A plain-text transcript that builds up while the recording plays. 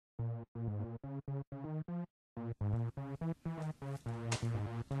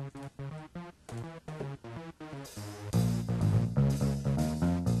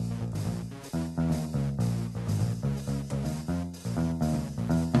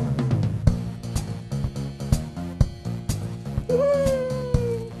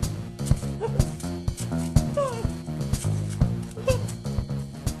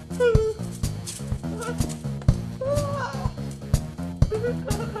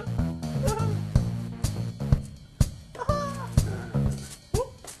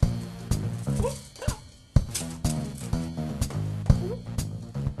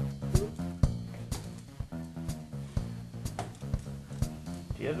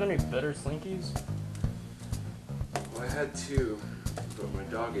have any better slinkies? Well, I had two, but my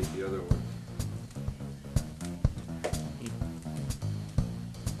dog ate the other one.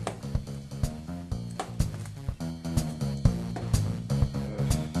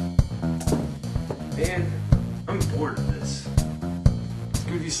 Man, I'm bored of this. Let's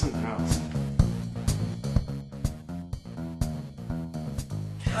go do something else.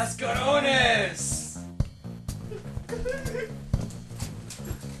 Cascarones!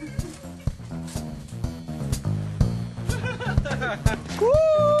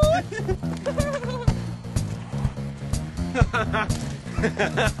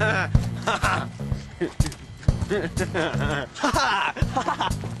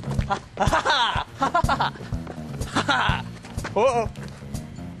 Oh.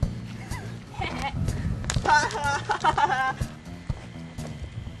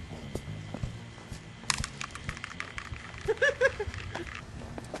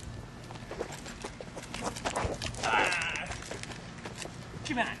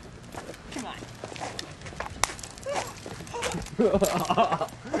 Come on. Come on.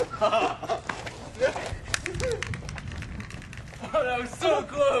 Oh, that was so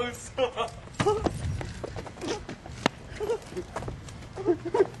close.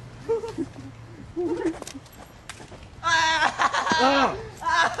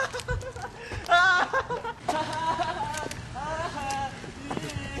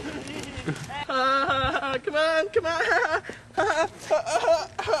 Come on, come on.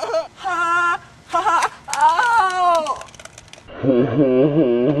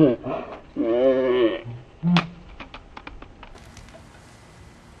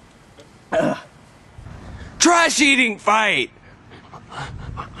 Trash eating fight.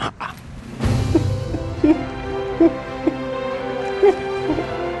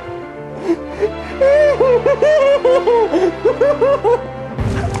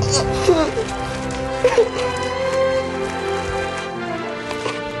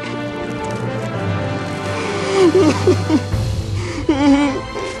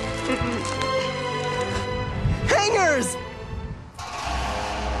 Hangers!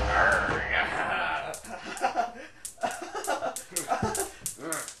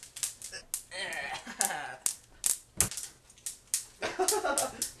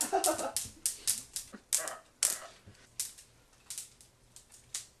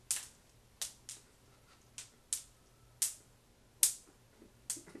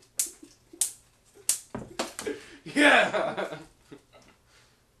 Yeah!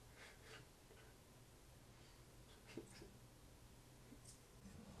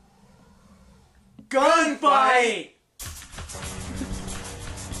 Gunfight!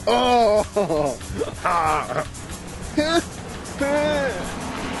 Oh!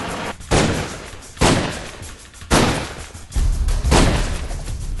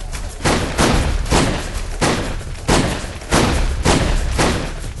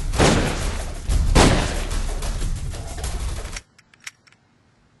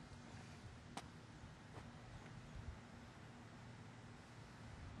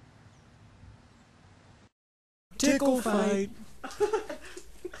 Tickle fight.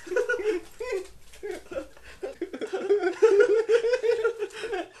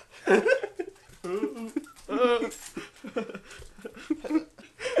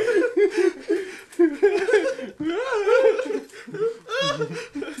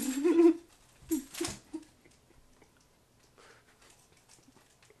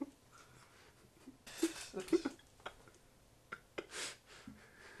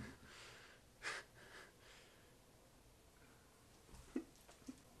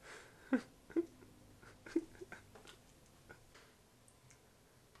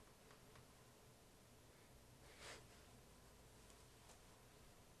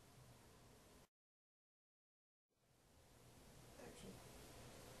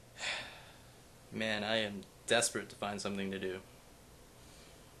 Man, I am desperate to find something to do.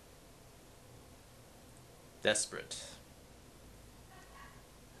 Desperate.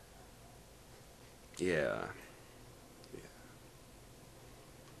 Yeah.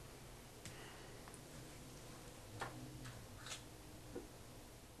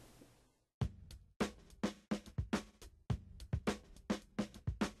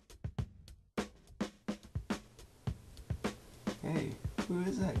 Hey, who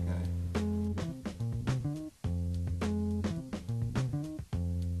is that guy?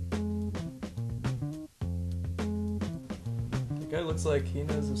 The guy looks like he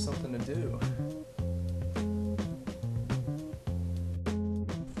knows there's something to do.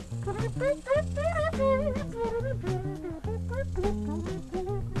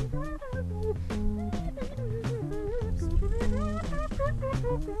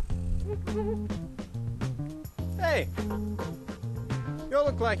 Hey! You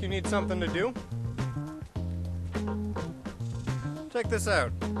look like you need something to do. Check this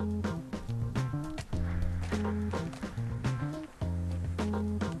out.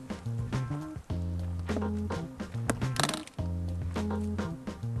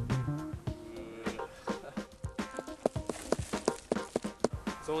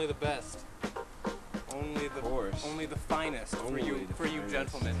 It's only the best. Only the finest for you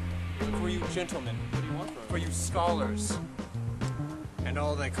gentlemen. For you gentlemen. What do you want from For you scholars. And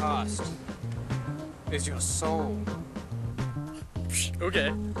all they cost is your soul.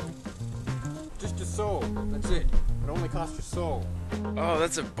 Okay. Just your soul. That's it. It only costs your soul. Oh,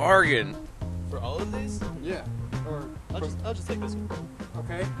 that's a bargain. For all of these? Yeah. Or I'll just take this one.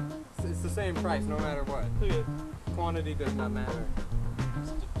 okay. It's the same price no matter what. Okay. Quantity does not matter.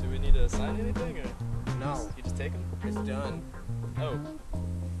 Do we need to sign anything, or No. you just take them? It's done. Oh,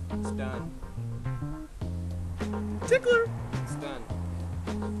 It's done. tickler. It's done.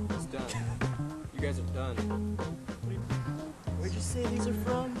 It's done. You guys are done. Where'd you say these are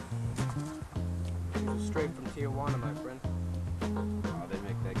from? These are straight from Tijuana, my friend. Oh, they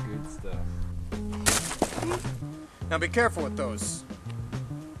make that good stuff. Now be careful with those.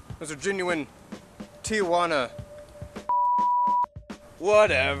 Those are genuine Tijuana.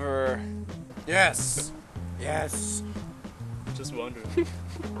 Whatever. Yes. Yes. Just wondering.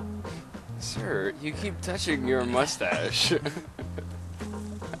 Sir, you keep touching your mustache.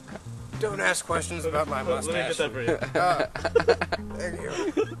 Don't ask questions about my Let me mustache. get that for you. Thank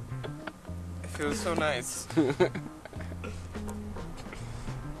you. It feels so nice.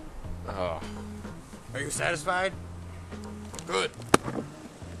 Oh. Are you satisfied? Good.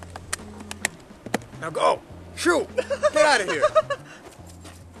 Now go! Shoot! Get out of here!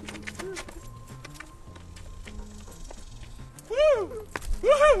 Woo!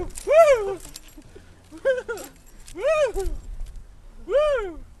 Woo! Woo! Woo!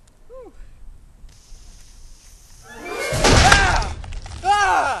 Woo! Ah!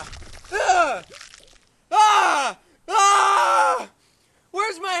 Ah! Ah! Ah! Ah!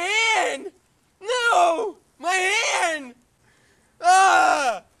 Where's my hand? No! My hand!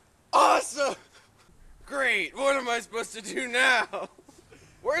 Ah! Awesome! Great! What am I supposed to do now?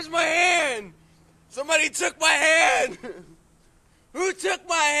 Where's my hand? Somebody took my hand! Who took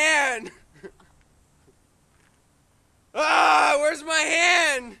my hand? Ah! Where's my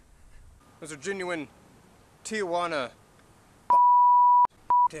hand? Those are genuine Tijuana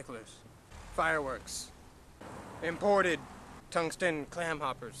ticklers. Fireworks. Imported tungsten clam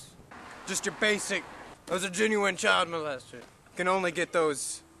hoppers. Just your basic. Those are genuine child molester. Can only get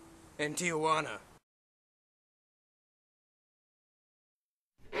those in Tijuana.